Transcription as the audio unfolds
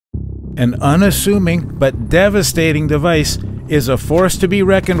An unassuming but devastating device is a force to be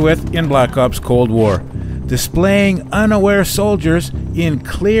reckoned with in Black Ops Cold War, displaying unaware soldiers in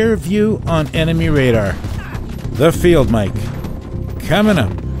clear view on enemy radar. The field mic. Coming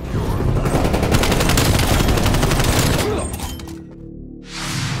up.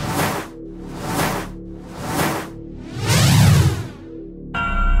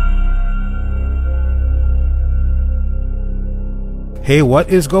 Hey, what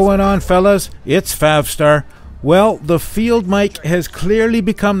is going on, fellas? It's Favstar. Well, the field mic has clearly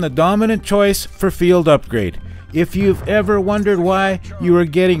become the dominant choice for field upgrade. If you've ever wondered why you are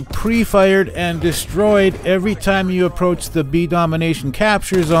getting pre-fired and destroyed every time you approach the B domination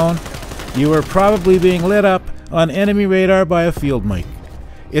capture zone, you are probably being lit up on enemy radar by a field mic.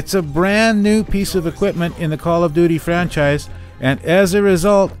 It's a brand new piece of equipment in the Call of Duty franchise, and as a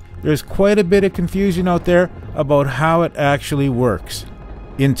result, there's quite a bit of confusion out there about how it actually works.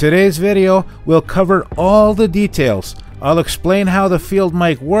 In today's video, we'll cover all the details. I'll explain how the field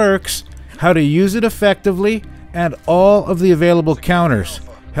mic works, how to use it effectively, and all of the available counters,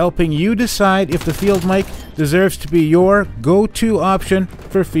 helping you decide if the field mic deserves to be your go-to option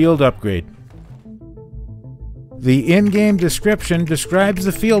for field upgrade. The in-game description describes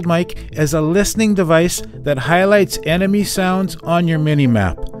the field mic as a listening device that highlights enemy sounds on your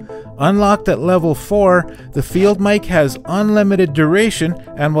minimap. Unlocked at level 4, the field mic has unlimited duration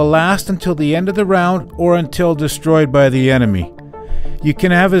and will last until the end of the round or until destroyed by the enemy. You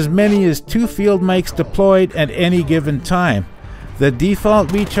can have as many as 2 field mics deployed at any given time. The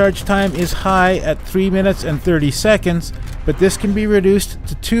default recharge time is high at 3 minutes and 30 seconds, but this can be reduced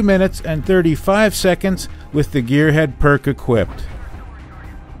to 2 minutes and 35 seconds with the Gearhead perk equipped.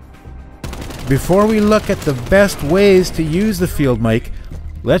 Before we look at the best ways to use the field mic,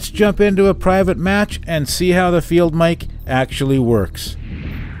 let's jump into a private match and see how the field mic actually works.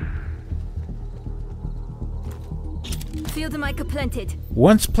 Field mic planted.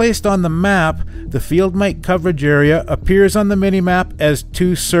 Once placed on the map, the field mic coverage area appears on the minimap as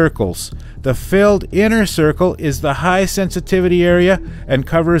 2 circles. The filled inner circle is the high sensitivity area and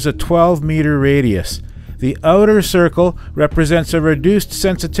covers a 12-meter radius. The outer circle represents a reduced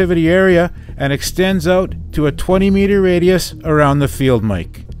sensitivity area and extends out to a 20-meter radius around the field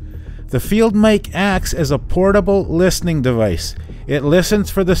mic. The field mic acts as a portable listening device. It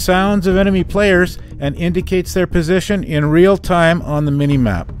listens for the sounds of enemy players and indicates their position in real time on the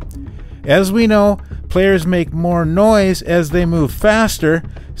minimap. As we know, players make more noise as they move faster,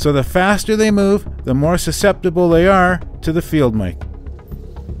 so the faster they move, the more susceptible they are to the field mic.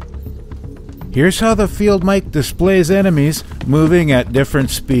 Here's how the field mic displays enemies moving at different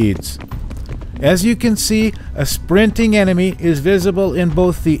speeds. As you can see, a sprinting enemy is visible in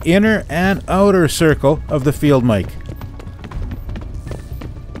both the inner and outer circle of the field mic.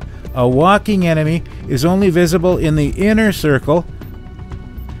 A walking enemy is only visible in the inner circle,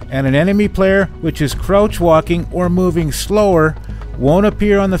 and an enemy player which is crouch walking or moving slower won't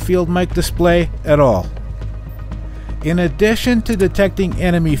appear on the field mic display at all. In addition to detecting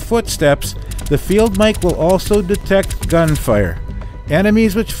enemy footsteps, the field mic will also detect gunfire.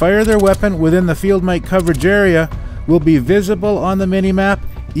 Enemies which fire their weapon within the field mic coverage area will be visible on the minimap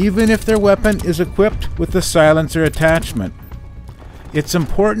even if their weapon is equipped with the silencer attachment. It's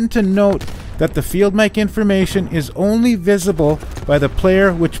important to note that the field mic information is only visible by the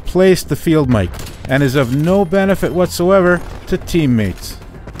player which placed the field mic and is of no benefit whatsoever to teammates.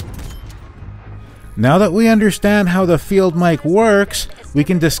 Now that we understand how the field mic works, we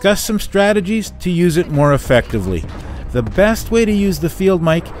can discuss some strategies to use it more effectively. The best way to use the field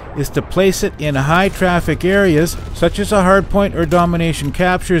mic is to place it in high traffic areas such as a hardpoint or domination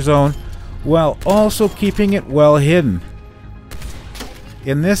capture zone, while also keeping it well hidden.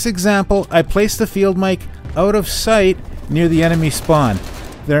 In this example, I placed the field mic out of sight near the enemy spawn.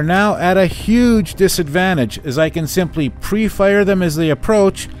 They're now at a huge disadvantage as I can simply pre-fire them as they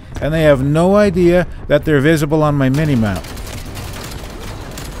approach and they have no idea that they're visible on my minimap.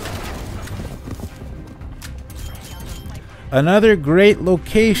 Another great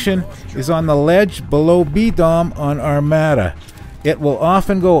location is on the ledge below B-Dom on Armada. It will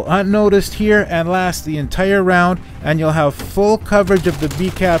often go unnoticed here and last the entire round, and you'll have full coverage of the B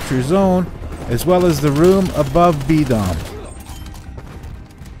capture zone as well as the room above B-Dom.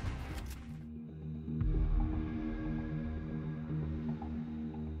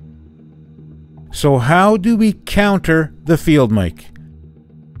 So how do we counter the field mic?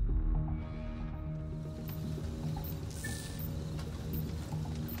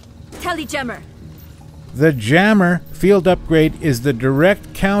 Telejammer. The jammer field upgrade is the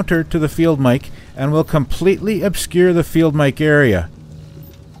direct counter to the field mic and will completely obscure the field mic area.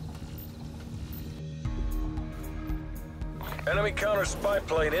 Enemy counter spy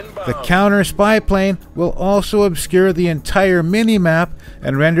plane inbound. The counter spy plane will also obscure the entire mini-map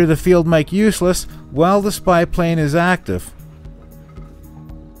and render the field mic useless while the spy plane is active.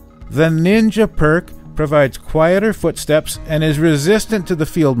 The Ninja perk provides quieter footsteps and is resistant to the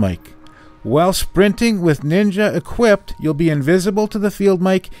field mic. While sprinting with Ninja equipped, you'll be invisible to the field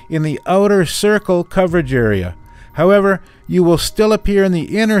mic in the outer circle coverage area. However, you will still appear in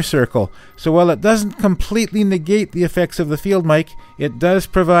the inner circle, so while it doesn't completely negate the effects of the field mic, it does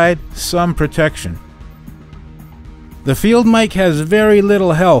provide some protection. The field mic has very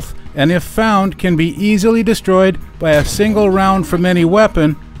little health, and if found can be easily destroyed by a single round from any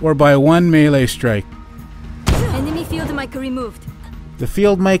weapon or by one melee strike. Enemy field mic removed. The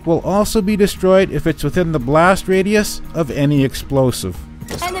field mic will also be destroyed if it's within the blast radius of any explosive.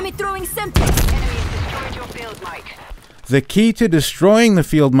 Enemy throwing sentry. The key to destroying the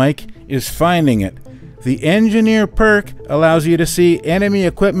field mic is finding it. The Engineer perk allows you to see enemy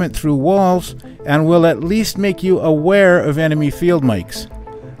equipment through walls and will at least make you aware of enemy field mics.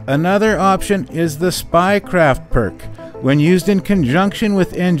 Another option is the Spycraft perk. When used in conjunction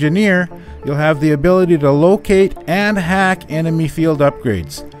with Engineer, you'll have the ability to locate and hack enemy field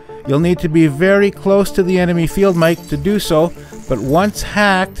upgrades. You'll need to be very close to the enemy field mic to do so, but once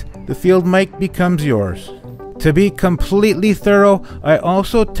hacked, the field mic becomes yours. To be completely thorough, I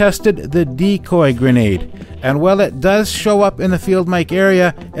also tested the decoy grenade, and while it does show up in the field mic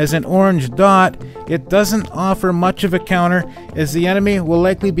area as an orange dot, it doesn't offer much of a counter, as the enemy will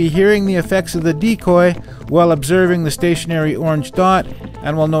likely be hearing the effects of the decoy while observing the stationary orange dot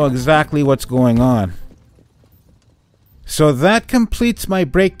and will know exactly what's going on. So that completes my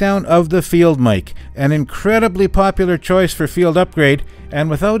breakdown of the field mic, an incredibly popular choice for field upgrade, and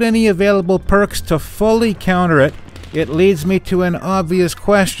without any available perks to fully counter it, it leads me to an obvious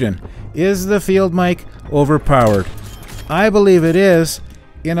question. Is the field mic overpowered? I believe it is.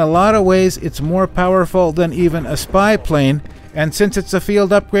 In a lot of ways, it's more powerful than even a spy plane, and since it's a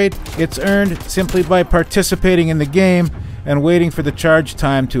field upgrade, it's earned simply by participating in the game and waiting for the charge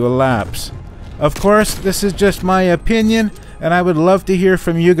time to elapse. Of course, this is just my opinion, and I would love to hear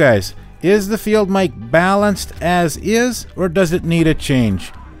from you guys. Is the field mic balanced as is, or does it need a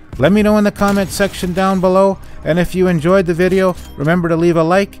change? Let me know in the comment section down below, and if you enjoyed the video, remember to leave a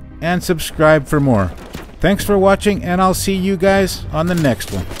like and subscribe for more. Thanks for watching, and I'll see you guys on the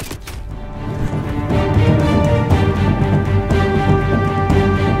next one.